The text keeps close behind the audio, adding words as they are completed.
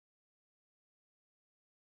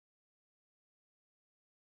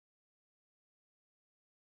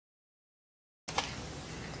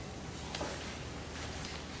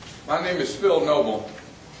My name is Phil Noble,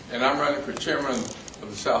 and I'm running for chairman of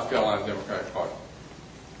the South Carolina Democratic Party.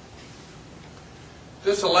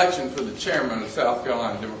 This election for the chairman of the South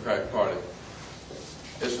Carolina Democratic Party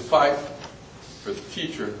is a fight for the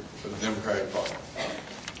future of the Democratic Party.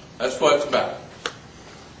 That's what it's about.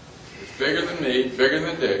 It's bigger than me, bigger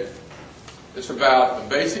than Dick. It's about the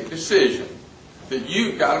basic decision that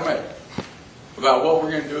you've got to make about what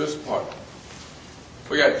we're going to do as a party.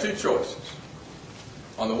 We got two choices.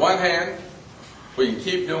 On the one hand, we can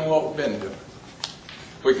keep doing what we've been doing.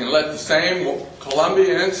 We can let the same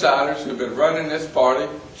Columbia insiders who've been running this party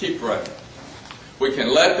keep running. We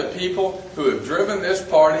can let the people who have driven this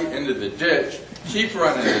party into the ditch keep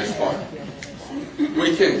running this party.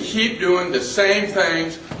 We can keep doing the same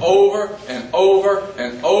things over and over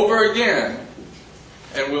and over again,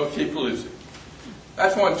 and we'll keep losing.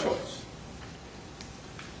 That's one choice.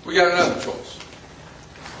 We got another choice.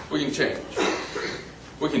 We can change.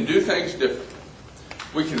 We can do things differently.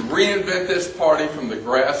 We can reinvent this party from the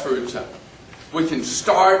grassroots up. We can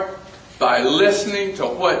start by listening to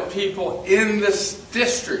what people in the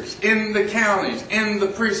districts, in the counties, in the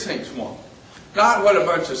precincts want. Not what a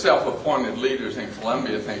bunch of self-appointed leaders in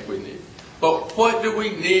Columbia think we need, but what do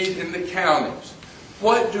we need in the counties?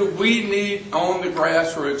 What do we need on the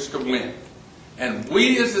grassroots to win? And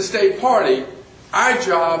we as the state party, our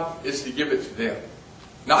job is to give it to them.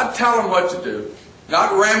 Not tell them what to do,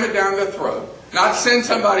 not ram it down their throat, not send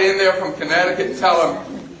somebody in there from Connecticut and tell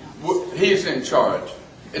him he's in charge.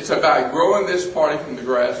 It's about growing this party from the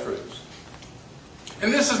grassroots.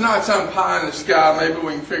 And this is not some pie in the sky, maybe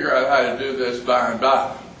we can figure out how to do this by and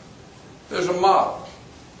by. There's a model.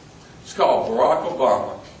 It's called Barack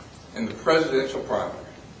Obama in the presidential primary.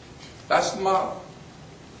 That's the model.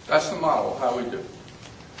 That's the model of how we do it.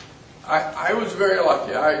 I was very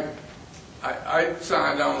lucky. I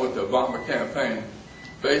signed on with the Obama campaign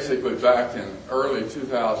basically back in early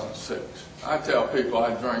 2006. I tell people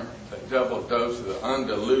I drank a double dose of the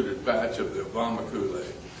undiluted batch of the Obama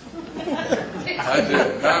Kool-Aid. I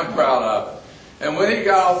did, and I'm proud of it. And when he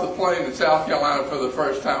got off the plane in South Carolina for the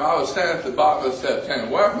first time, I was standing at the bottom of the steps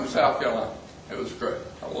saying, "Welcome to South Carolina." It was great.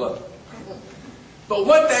 I loved it. But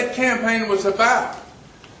what that campaign was about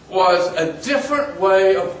was a different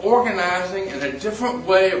way of organizing and a different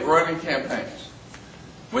way of running campaigns.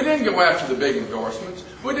 We didn't go after the big endorsements.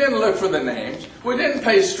 We didn't look for the names. We didn't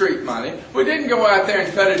pay street money. We didn't go out there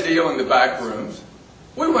and cut a deal in the back rooms.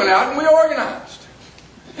 We went out and we organized.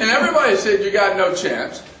 And everybody said, "You got no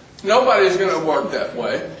chance. Nobody's going to work that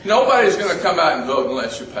way. Nobody's going to come out and vote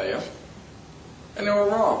unless you pay them." And they were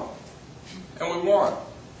wrong. And we won.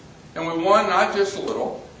 And we won not just a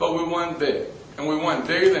little, but we won big. And we won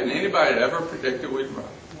bigger than anybody had ever predicted we'd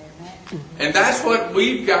run. And that's what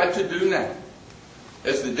we've got to do now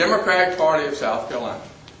as the Democratic Party of South Carolina.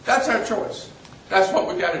 That's our choice. That's what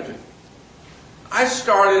we got to do. I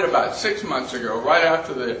started about 6 months ago, right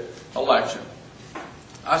after the election.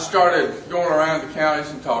 I started going around the counties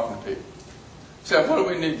and talking to people. Said, what do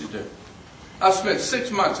we need to do? I spent 6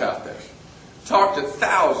 months out there, talked to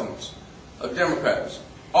thousands of Democrats,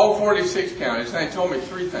 all 46 counties, and they told me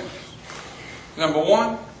three things. Number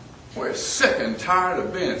one, we're sick and tired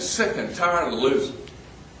of being sick and tired of losing.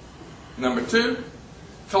 Number two,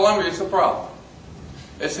 Columbia's the problem.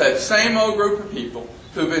 It's that same old group of people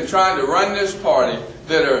who've been trying to run this party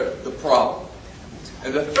that are the problem.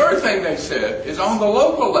 And the third thing they said is on the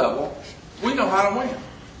local level, we know how to win.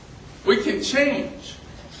 We can change.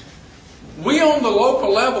 We on the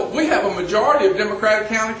local level, we have a majority of Democratic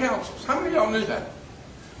county councils. How many of y'all knew that?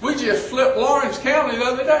 We just flipped Lawrence County the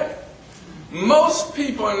other day. Most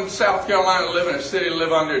people in South Carolina live in a city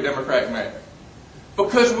live under a Democratic mayor.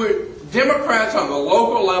 Because we're Democrats on the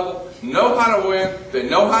local level know how to win, they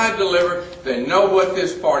know how to deliver, they know what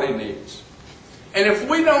this party needs. And if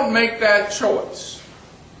we don't make that choice,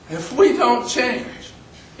 if we don't change,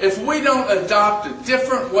 if we don't adopt a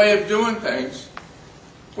different way of doing things,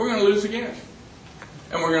 we're going to lose again.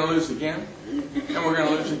 And we're going to lose again. And we're going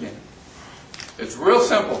to lose again. It's real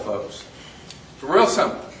simple, folks. It's real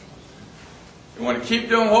simple. You want to keep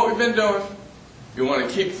doing what we've been doing. You want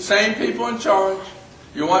to keep the same people in charge.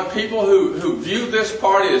 You want people who view this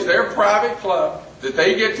party as their private club, that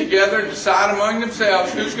they get together and decide among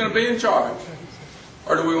themselves who's going to be in charge.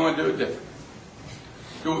 Or do we want to do it different?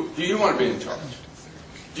 Do you want to be in charge?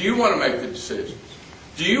 Do you want to make the decisions?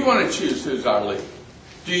 Do you want to choose who's our leader?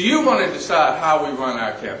 Do you want to decide how we run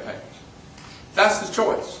our campaigns? That's the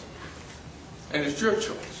choice. And it's your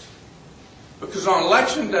choice. Because on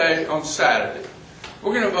Election Day, on Saturday,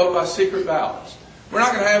 we're going to vote by secret ballots. We're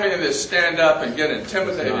not going to have any of this stand up and get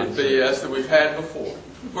intimidated BS that we've had before.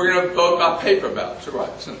 We're going to vote by paper ballots. You're right,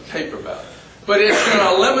 it's a paper ballot. But it's going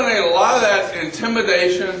to eliminate a lot of that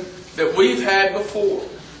intimidation that we've had before.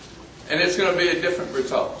 And it's going to be a different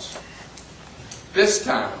results. This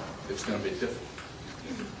time, it's going to be different.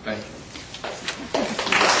 Thank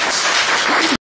you.